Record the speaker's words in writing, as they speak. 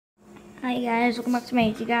Hi guys, welcome back to my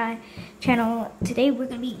YouTube guy channel. Today we're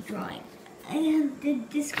gonna be drawing. I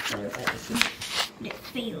did this color, but it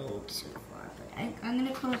failed so far. But I'm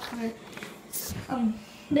gonna call it for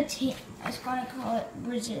the team. I was gonna call it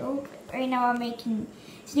Brazil. But right now today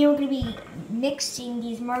we're gonna be mixing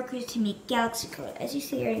these markers to make galaxy color. As you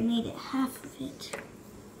see, I already made half of it.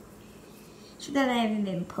 So that I haven't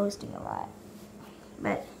been posting a lot.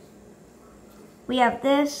 But we have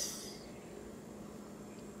this.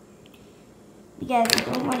 Because I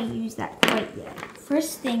don't want to use that quite yet.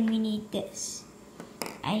 First thing, we need this.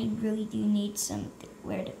 I really do need something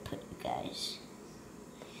where to put you guys.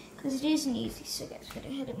 Because it isn't easy. So guys, I'm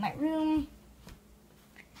going to head to my room.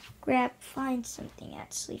 Find something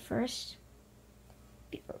actually first.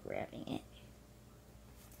 Before grabbing it.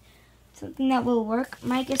 Something that will work.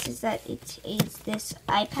 My guess is that it is this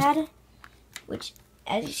iPad. Which,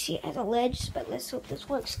 as you see, has a ledge. But let's hope this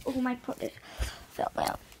works. Oh, my product fell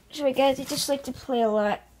out. Sorry guys, I just like to play a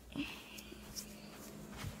lot.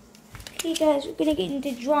 Okay guys, we're gonna get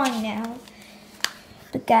into drawing now.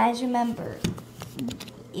 But guys, remember,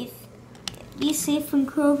 be safe from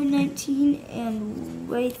COVID-19,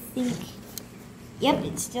 and I think, yep,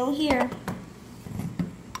 it's still here.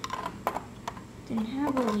 Then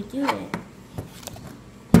how will we do it?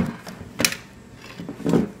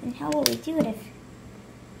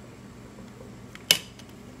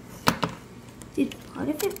 Did part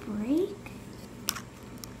of it break?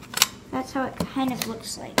 That's how it kind of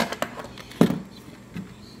looks like.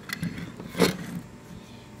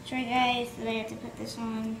 Sorry guys that I have to put this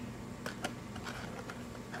on.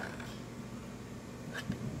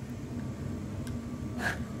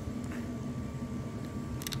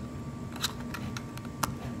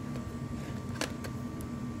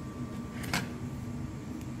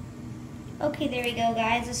 Okay, there we go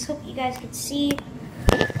guys. Let's hope you guys can see.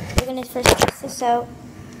 We're gonna first test this out.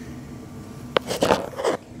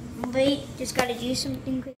 Wait, just gotta do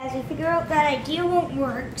something quick. As I figure out that idea won't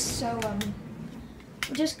work, so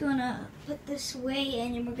we're just gonna put this away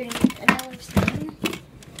and then we're gonna get another thing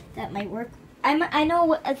that might work. I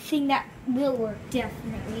know a thing that will work,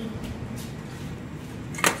 definitely.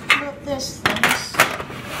 About this thing.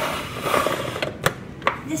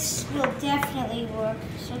 This will definitely work.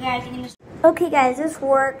 So guys, you can just. Okay guys, this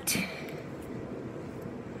worked.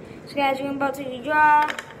 So guys, we're about to draw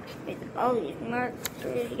with all these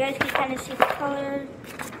markers. You guys can kind of see the color.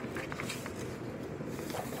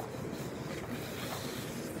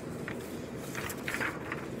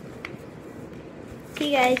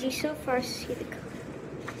 Okay guys, you so far see the color.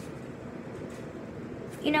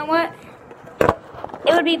 You know what?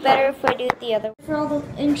 It would be better if I do it the other way. For all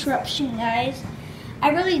the interruption guys,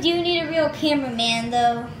 I really do need a real cameraman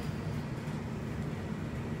though.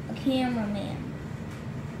 A cameraman.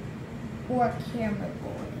 Or camera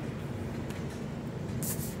boy.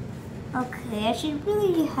 Okay, I should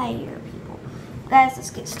really hire people. Guys,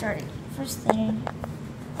 let's get started. First thing,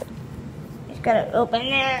 just gotta open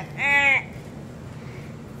it.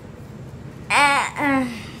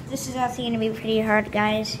 This is also gonna be pretty hard,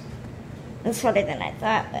 guys. It's harder than I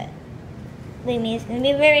thought, but believe me, it's gonna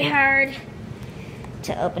be very hard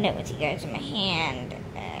to open it with you guys in my hand.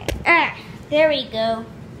 There we go.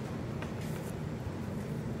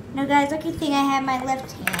 Now guys, lucky thing I have my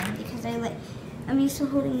left hand because I'm used to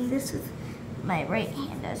holding this with my right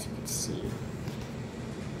hand, as you can see.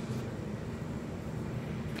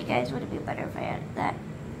 Hey guys, would it be better if I added that?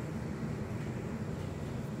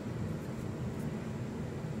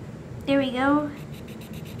 There we go.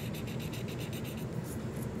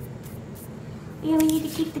 Yeah, we need to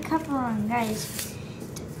keep the cover on, guys.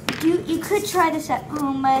 You could try this at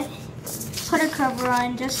home, but put a cover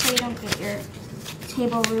on just so you don't get your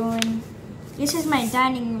table ruined. This is my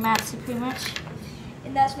dining room actually pretty much.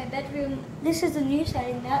 And that's my bedroom. This is the new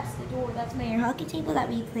setting. That's the door. That's my hockey table that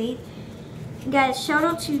we played. And guys, shout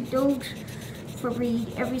out to Doge for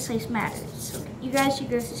Read. Every Slice Matters. So you guys should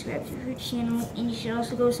go subscribe to her channel, and you should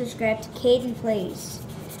also go subscribe to Caden Plays.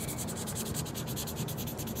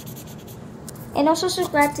 And also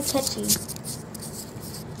subscribe to Catchy,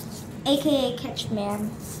 aka Catchman.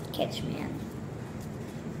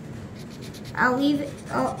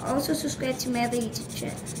 I'll also subscribe to my other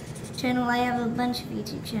YouTube channel. I have a bunch of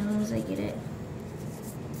YouTube channels. I get it.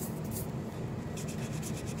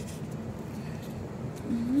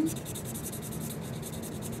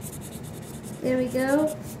 There we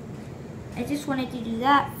go. I just wanted to do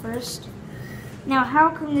that first. Now, how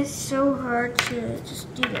come this is so hard to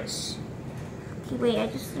just do this? Okay, wait, I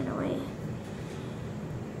just threw it away.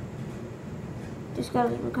 Just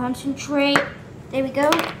gotta concentrate. There we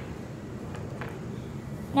go.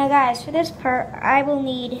 Now guys, for this part, I will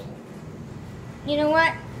need You know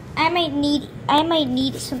what? I might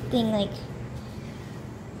need something like,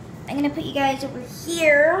 I'm gonna put you guys over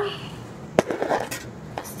here.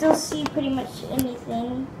 Still see pretty much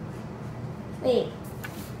anything. Wait.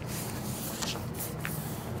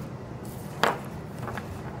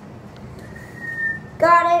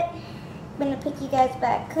 Got it. I'm gonna pick you guys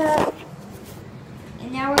back up.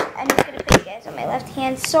 And now I'm just gonna put you guys on my left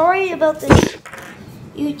hand. Sorry about this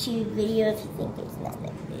YouTube video if you think it's not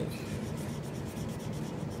that good.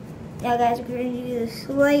 Now guys, we're gonna do this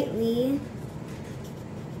slightly,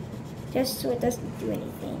 just so it doesn't do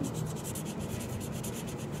anything.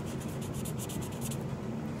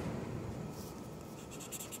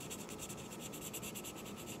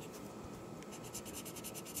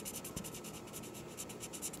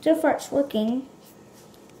 So far it's working.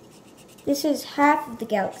 This is half of the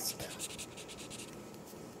galaxy.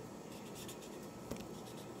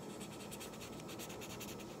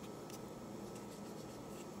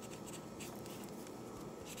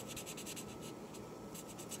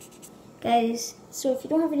 Guys, so if you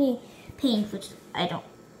don't have any pain, which I don't,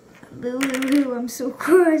 boo, I'm so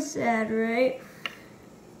sad, right?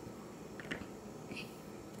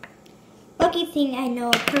 Lucky thing, I know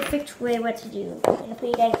a perfect way what to do. I'm gonna put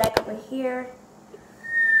you guys back over here.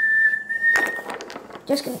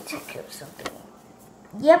 Just gonna check out something.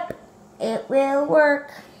 Yep, it will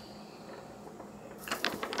work.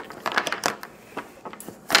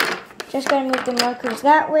 Just gotta move the markers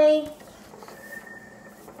that way.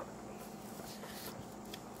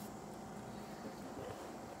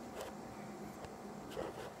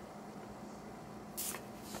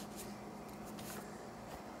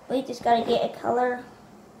 We just gotta get a color.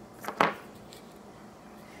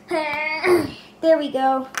 There we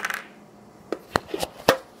go.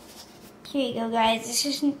 Here you go, guys. This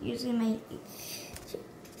isn't usually my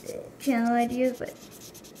channel ideas, but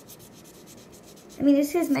I mean,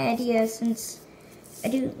 this is my idea since I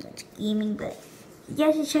do much gaming, but you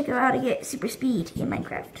guys should check out how to get super speed in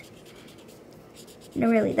Minecraft. No,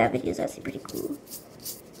 really, that video is actually pretty cool.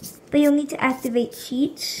 But you'll need to activate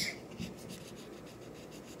cheats.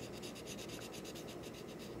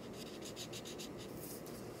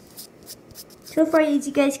 So far, as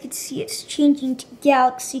you guys can see, it's changing to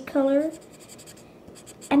galaxy color.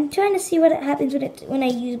 I'm trying to see what happens when I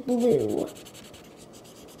use blue,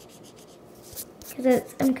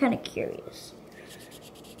 because I'm kind of curious.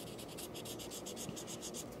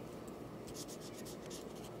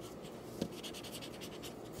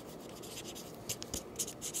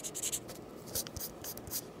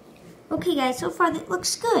 Okay, guys, so far that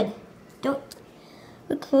looks good. Don't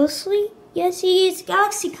look closely. Yeah, see, it's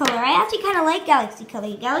galaxy color. I actually kind of like galaxy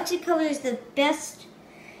color. Galaxy color is the best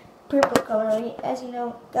purple color. As you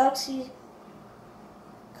know, galaxy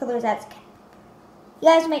color, that's... You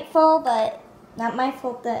guys might fall, but not my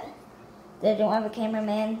fault that I don't have a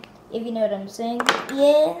cameraman, if you know what I'm saying.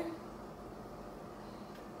 Yeah.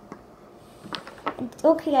 And,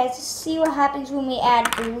 okay, guys, let's see what happens when we add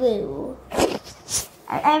blue.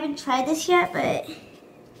 I haven't tried this yet, but...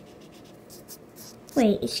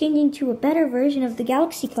 Wait, it's changing to a better version of the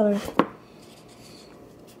galaxy color.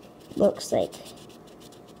 Looks like.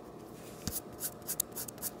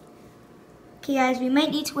 Okay guys, we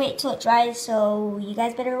might need to wait till it dries, so you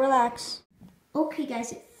guys better relax. Okay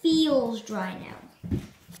guys, it feels dry now.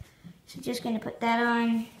 So just gonna put that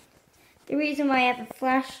on. The reason why I have a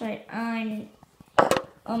flashlight on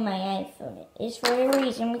my iPhone is for a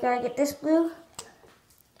reason. We gotta get this blue.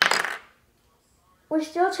 We're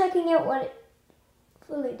still checking out what it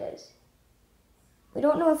fully does. We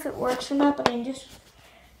don't know if it works or not, but I just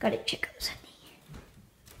gotta check out something.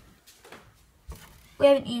 We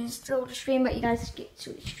haven't used SodaStream, but you guys get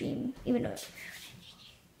SodaStream, even though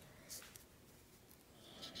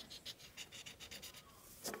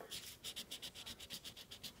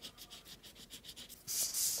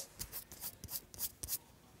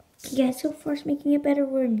yeah, so far it's making a better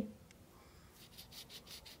one.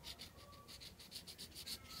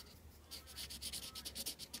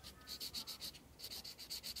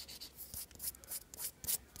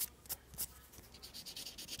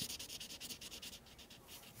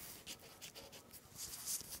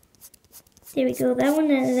 There we go. That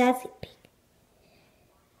one is actually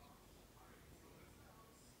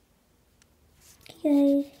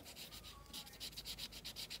pink.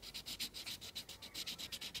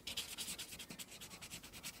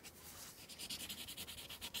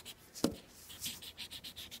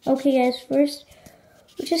 Okay, guys. Okay, guys. First,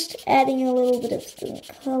 we're just adding a little bit of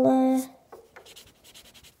the color.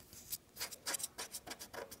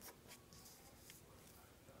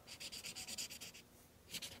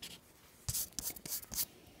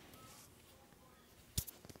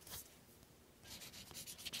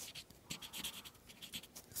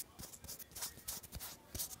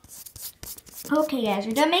 Okay guys,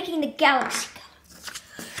 we're done making the galaxy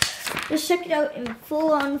color. Let's check it out in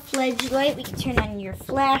full-on fledged light. We can turn on your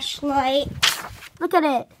flashlight. Look at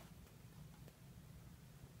it.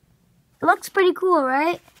 It looks pretty cool,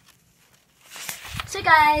 right? So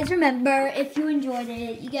guys, remember, if you enjoyed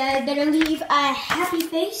it, you guys better leave a happy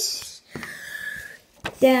face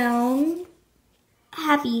down.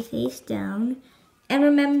 Happy face down. And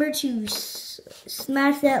remember to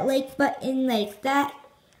smash that like button like that.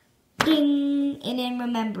 Ding. And then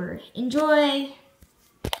remember, enjoy.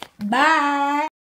 Bye.